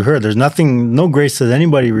through her. There's no grace that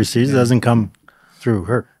anybody receives that doesn't come through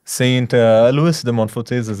her. Saint Louis de Montfort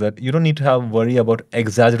says is that you don't need to worry about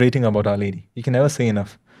exaggerating about Our Lady. You can never say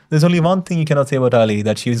enough. There's only one thing you cannot say about Our Lady,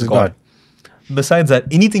 that she is God. Besides that,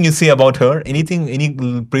 anything you say about her, any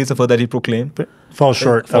praise of her that you proclaim, falls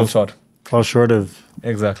short. Falls short of...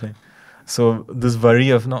 Exactly. So this worry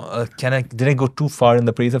of, did I go too far in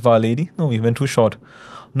the praise of Our Lady? No, we went too short.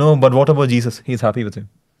 No, but what about Jesus? He's happy with you.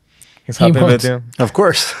 He's happy with you. Of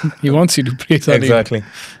course. He wants you to praise Our Lady. Exactly.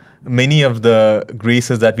 Many of the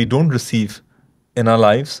graces that we don't receive in our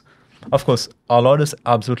lives, of course, our Lord is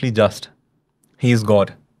absolutely just. He is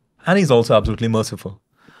God. And he's also absolutely merciful.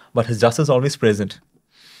 But his justice is always present.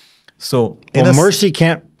 So, mercy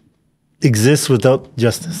can't exist without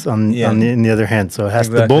justice on the other hand. So it has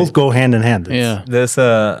to both go hand in hand. There's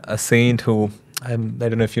a saint who, I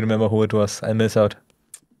don't know if you remember who it was. I miss out.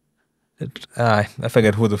 I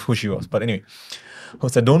forget who she was. But anyway, who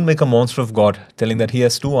said, don't make a monster of God, telling that he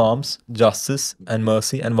has 2 arms, justice and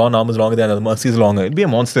mercy, and one arm is longer than the other. Mercy is longer. It'd be a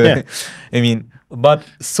monster. Yeah. I mean, but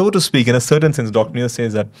so to speak, in a certain sense, Dr.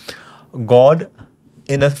 says that God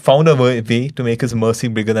found a way to make his mercy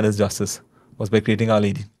bigger than his justice was by creating Our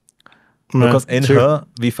Lady. Because in her,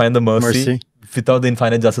 we find the mercy without the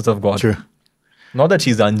infinite justice of God. True. Not that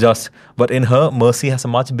she's unjust, but in her, mercy has a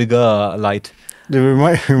much bigger light. It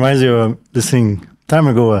reminds me of listening time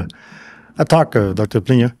ago, a talk of Dr.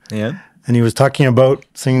 Plinio. Yeah. And he was talking about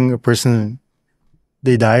seeing a person,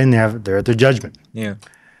 they die and they're at their judgment. Yeah.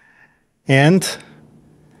 And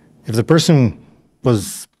if the person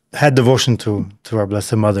had devotion to our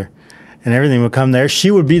Blessed Mother and everything would come there,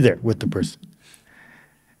 she would be there with the person.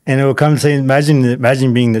 And it will come and say,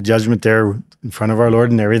 imagine being the judgment there in front of our Lord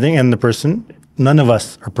and everything, and the person, none of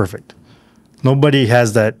us are perfect. Nobody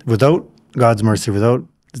has that without God's mercy,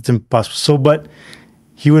 it's impossible. So, but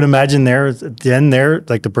he would imagine there, at the end there,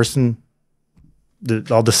 like the person,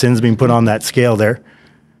 all the sins being put on that scale there,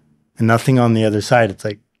 and nothing on the other side. It's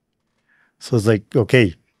like, So it's like,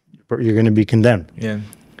 okay, you're going to be condemned. Yeah.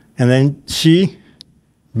 And then she,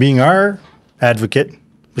 being our advocate,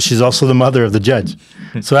 but she's also the mother of the judge.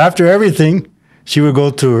 So after everything, she would go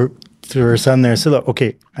to her son there and say, look,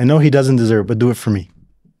 okay, I know he doesn't deserve it, but do it for me.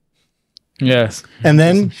 Yes. And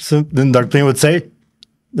then Dr. would say,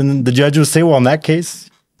 then the judge would say, well, in that case,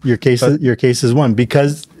 your case is won,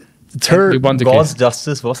 because it's her. God's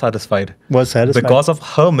justice was satisfied. Because of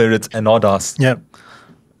her merits and not ours. Yeah.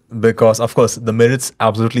 Because, of course, the merits,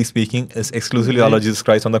 absolutely speaking, is exclusively our Lord Jesus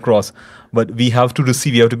Christ on the cross. But we have to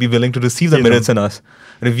receive, we have to be willing to receive the merits in us.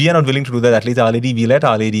 And if we are not willing to do that, at least Our Lady, we let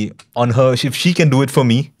Our Lady on her. If she can do it for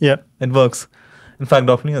me, it works. In fact,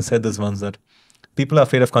 Dr. Neil said this once, that people are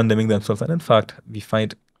afraid of condemning themselves. And in fact, we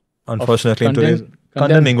find, unfortunately, in today's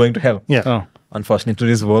condemning going to hell. Yeah. Oh. Unfortunately, in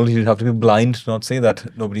today's world, you have to be blind to not say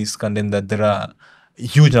that nobody's condemned, that there are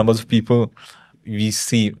huge numbers of people we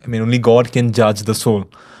see. I mean, only God can judge the soul.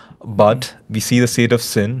 But we see the state of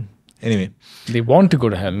sin. Anyway. They want to go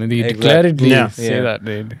to hell. They declaredly say that.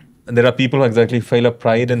 And there are people who exactly feel a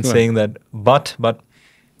pride in saying that. But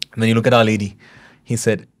when you look at Our Lady, he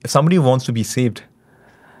said, if somebody wants to be saved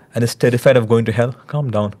and is terrified of going to hell,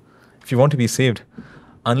 calm down. If you want to be saved,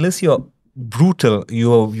 unless you're brutal,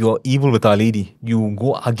 you're evil with Our Lady, you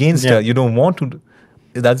go against her, you don't want to.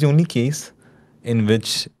 That's the only case in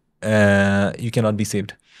which you cannot be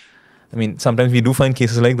saved. I mean, sometimes we do find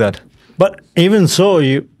cases like that. But even so,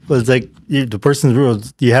 the person's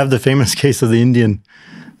rules. You have the famous case of the Indian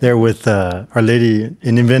there with Our Lady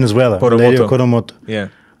in Venezuela, Our Lady of Coromoto. Yeah.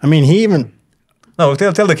 I mean, he even... No,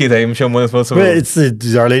 tell the case. I'm sure more possible. But it's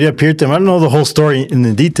Our Lady appeared to him. I don't know the whole story in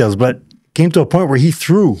the details, but came to a point where he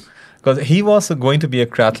threw. Because he was going to be a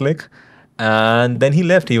Catholic, and then he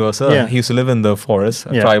left. He was he used to live in the forest,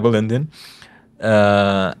 a tribal Indian.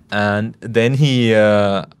 And then he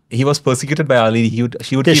was persecuted by Our Lady.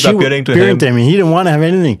 She would keep appearing to him. He didn't want to have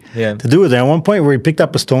anything to do with it. At one point where he picked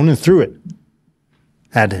up a stone and threw it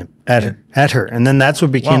at her. And then that's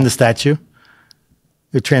what became the statue.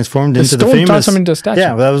 It transformed into the famous... transformed into a statue?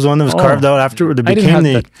 Yeah, that was one that was carved out afterward. It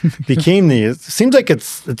became the... It seems like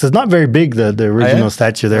it's not very big, the original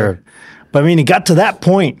statue there. But I mean, it got to that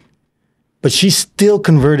point. But she still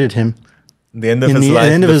converted him. The end of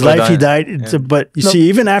his life, he died. Yeah. But you see,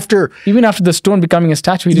 even after the stone becoming a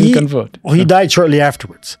statue, he didn't convert. Well, he died shortly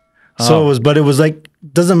afterwards. So it was like,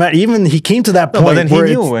 doesn't matter. Even he came to that point. But then he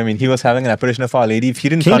knew. I mean, he was having an apparition of Our Lady. If he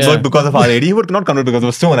didn't convert because of Our Lady, he would not convert because of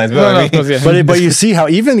a stone as well. But you see how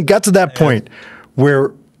even it got to that point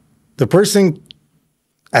where the person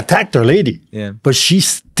attacked Our Lady, but she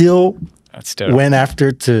still went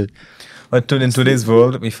after to. But in today's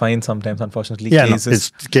world, we find sometimes, unfortunately,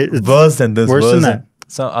 cases worse than this. Worse than that.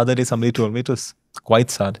 So other day, somebody told me, it was quite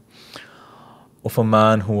sad, of a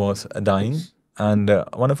man who was dying, and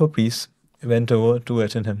one of our priests went over to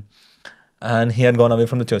attend him, and he had gone away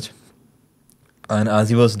from the church. And as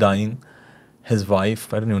he was dying, his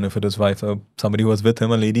wife, I don't even know if it was wife or somebody who was with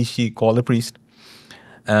him, a lady, she called the priest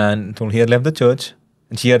and told him he had left the church,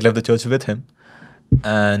 and she had left the church with him.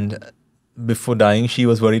 And before dying, she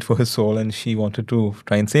was worried for his soul, and she wanted to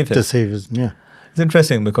try and save him. To save his, yeah. It's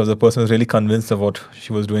interesting because the person was really convinced of what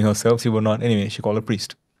she was doing herself. She would not. Anyway, she called a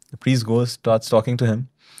priest. The priest goes, starts talking to him,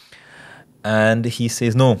 and he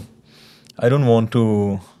says, "No, I don't want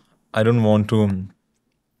to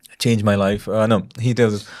change my life." No, he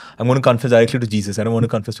tells us, "I'm going to confess directly to Jesus. I don't want to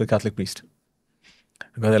confess to a Catholic priest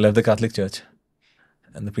because I left the Catholic Church."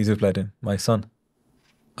 And the priest replied to him, "My son,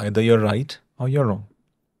 either you're right or you're wrong.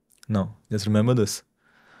 No, just remember this.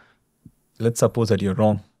 Let's suppose that you're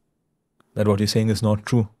wrong, that what you're saying is not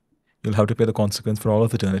true. You'll have to pay the consequence for all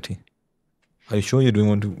of eternity. Are you sure you're doing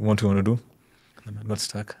what you want to do?" And the man got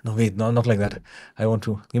stuck. "No, wait, no, not like that. I want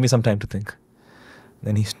to. Give me some time to think."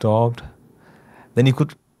 Then he stopped. Then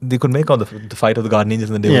they could make out the fight of the guardian angels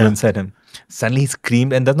and the devil inside him. Suddenly he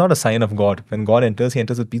screamed, and that's not a sign of God. When God enters, he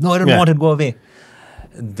enters with peace. "No, I don't want it. Go away."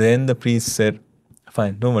 Then the priest said,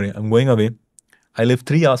 "Fine, don't worry. I'm going away. I live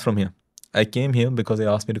 3 hours from here. I came here because they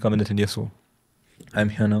asked me to come and attend your soul. I'm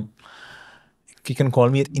here now. You can call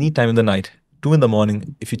me at any time in the night, 2 in the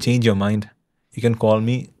morning. If you change your mind, you can call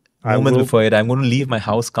me moments before it. I'm going to leave my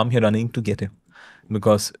house, come here running to get him.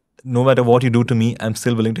 Because no matter what you do to me, I'm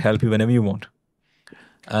still willing to help you whenever you want.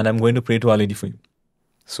 And I'm going to pray to Our Lady for you."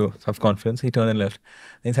 So, have confidence. He turned and left.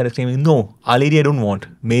 Then he started screaming, "No, Our Lady I don't want.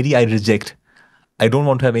 Mary I reject. I don't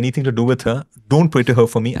want to have anything to do with her. Don't pray to her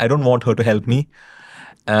for me. I don't want her to help me.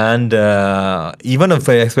 And even if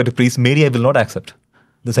I expect a priest, Mary I will not accept.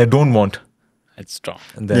 This I don't want." It's strong.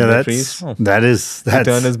 And then the priest, he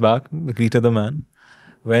turned his back, greeted the man,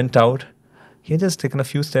 went out. He had just taken a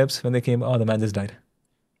few steps. When they came, the man just died.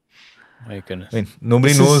 My goodness. I mean,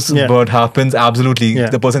 nobody knows what happens. Absolutely.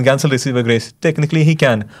 The person can still receive a grace. Technically, he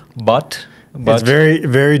can. But it's very,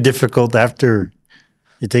 very difficult after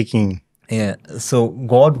you're taking... Yeah. So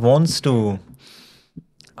God wants to...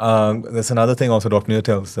 there's another thing also Dr. Neil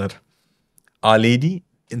tells, that Our Lady,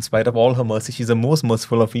 in spite of all her mercy, she's the most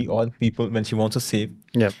merciful of all people when she wants to save.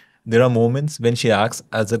 Yeah. There are moments when she acts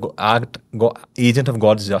as an agent of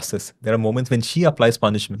God's justice. There are moments when she applies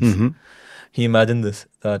punishments. He imagined this,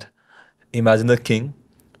 that imagine the king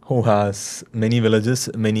who has many villages,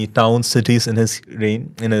 many towns, cities in his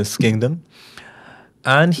reign, in his kingdom.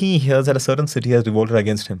 And he hears that a certain city has revolted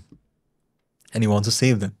against him. And he wants to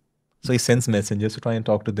save them. So he sends messengers to try and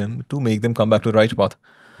talk to them, to make them come back to the right path.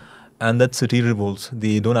 And that city revolts.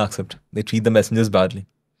 They don't accept. They treat the messengers badly.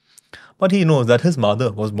 But he knows that his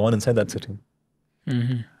mother was born inside that city.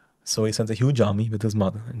 So he sends a huge army with his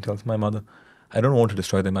mother and tells my mother, I don't want to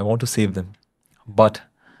destroy them. I want to save them. But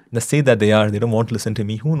in the state that they don't want to listen to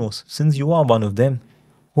me. Who knows? Since you are one of them,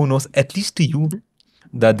 who knows, at least to you,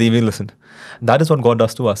 that they will listen. That is what God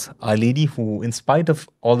does to us. Our Lady, who, in spite of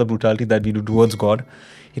all the brutality that we do towards God,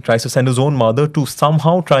 he tries to send his own mother to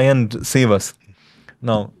somehow try and save us.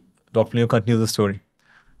 Now, Dr. Leo continues the story.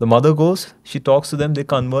 The mother goes, she talks to them, they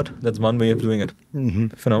convert. That's one way of doing it.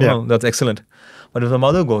 Phenomenal. That's excellent. But if the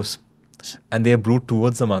mother goes and they are brute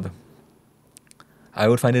towards the mother, I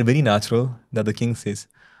would find it very natural that the king says,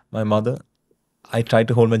 my mother, I tried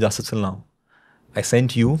to hold my justice till now. I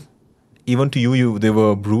sent you. Even to you, they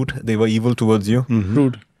were brute. They were evil towards you.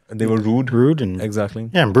 Rude. They were rude. Rude and... Exactly.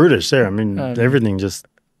 Yeah, and brutish there. I mean, everything just...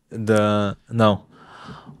 Now,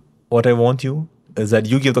 what I want you is that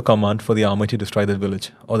you give the command for the army to destroy that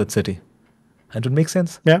village or that city. And it would make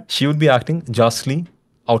sense. Yeah. She would be acting justly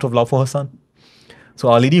out of love for her son. So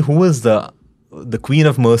Our Lady, who is the Queen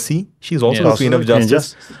of Mercy, she's also the Queen of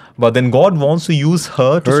Justice. But then God wants to use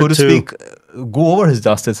her to, so to speak, go over his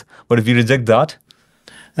justice. But if you reject that...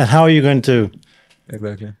 And how are you going to...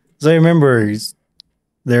 Exactly. So I remember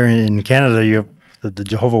there in Canada, you have the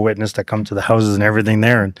Jehovah's Witness that come to the houses and everything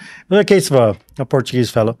there. And it was a case of a Portuguese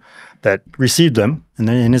fellow that received them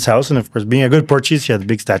in his house. And of course, being a good Portuguese, he had the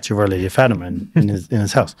big statue of Our Lady of Fatima in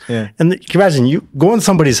his house. Yeah. And you can imagine, you go in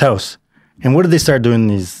somebody's house, and what did they start doing,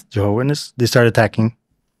 these Jehovah's Witnesses? They started attacking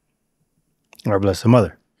our Blessed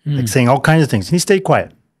Mother, like saying all kinds of things. And he stayed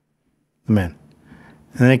quiet, the man.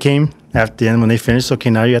 And then it came after the end when they finished, okay,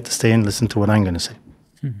 now you have to stay and listen to what I'm going to say.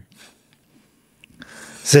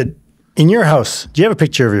 Said, in your house, do you have a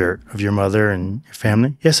picture of your mother and your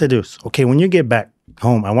family? Yes, I do. So, okay, when you get back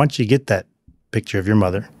home, I want you to get that picture of your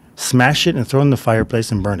mother, smash it and throw it in the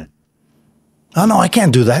fireplace and burn it. Oh, no, I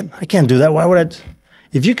can't do that. I can't do that. Why would I?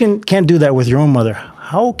 If you can't do that with your own mother,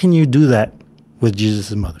 how can you do that with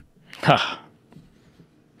Jesus' mother?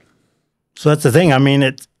 So that's the thing. I mean,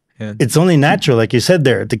 it's only natural, like you said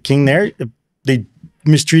there. The king there, they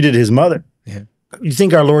mistreated his mother. Yeah. You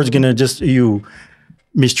think our Lord's going to just,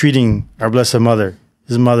 mistreating our Blessed Mother,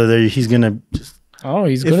 his mother there, he's going to just... Oh,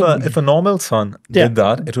 he's good. If a normal son did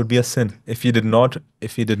that, it would be a sin. If he did not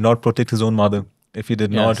protect his own mother, if he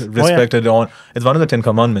did not respect it, it's one of the 10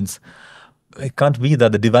 commandments. It can't be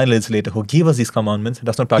that the divine legislator who gave us these commandments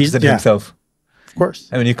does not practice it himself. Of course.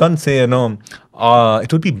 I mean, you can't say,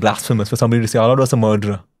 it would be blasphemous for somebody to say, our Lord was a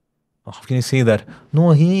murderer. How can you say that?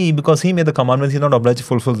 No, because he made the commandments, he's not obliged to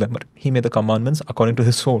fulfill them, but he made the commandments according to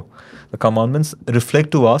his soul. The commandments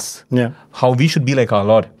reflect to us how we should be like our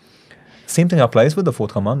Lord. Same thing applies with the 4th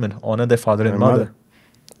commandment, honor their father and mother.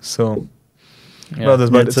 So, brothers,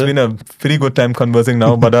 but it's been a pretty good time conversing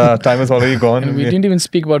now, but time is already gone. And we didn't even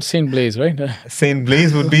speak about Saint Blaise, right? Saint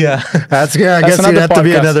Blaise would be a... That's I guess it'd have to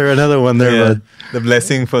be another one there. Yeah, the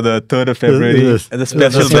blessing for the 3rd of February. The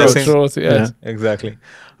special blessing. Yes. Exactly.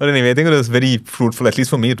 But anyway, I think it was very fruitful. At least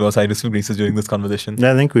for me, it was. I received graces during this conversation.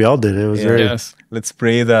 Yeah, I think we all did. It was very... Yes. Let's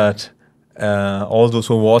pray that all those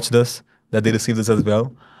who watch this, that they receive this as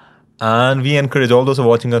well. And we encourage all those who are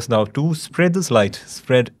watching us now to spread this light.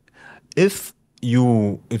 If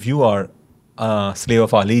you are a slave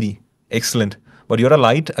of Our Lady, excellent. But you're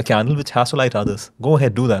a candle which has to light others. Go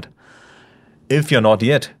ahead, do that. If you're not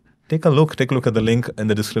yet, take a look at the link in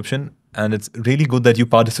the description. And it's really good that you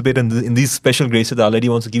participate in these special graces that Our Lady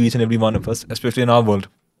wants to give each and every one of us, especially in our world.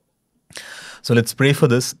 So let's pray for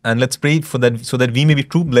this, and let's pray for that so that we may be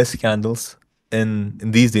true blessed candles in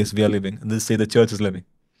these days we are living, in this day the church is living.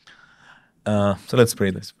 So let's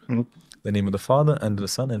pray this. In the name of the Father, and of the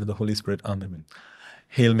Son, and of the Holy Spirit. Amen.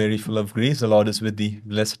 Hail Mary, full of grace, the Lord is with thee.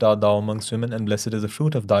 Blessed art thou amongst women, and blessed is the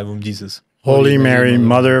fruit of thy womb, Jesus. Holy Mary,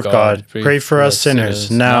 Mother of God, pray for us sinners,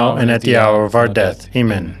 now and at the hour of our death.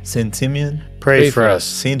 Amen. Saint Simeon, pray for us.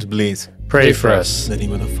 Saint Blaise, pray for us. In the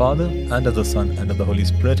name of the Father, and of the Son, and of the Holy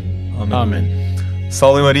Spirit. Amen. Amen.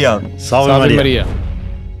 Salve Maria. Salve Maria.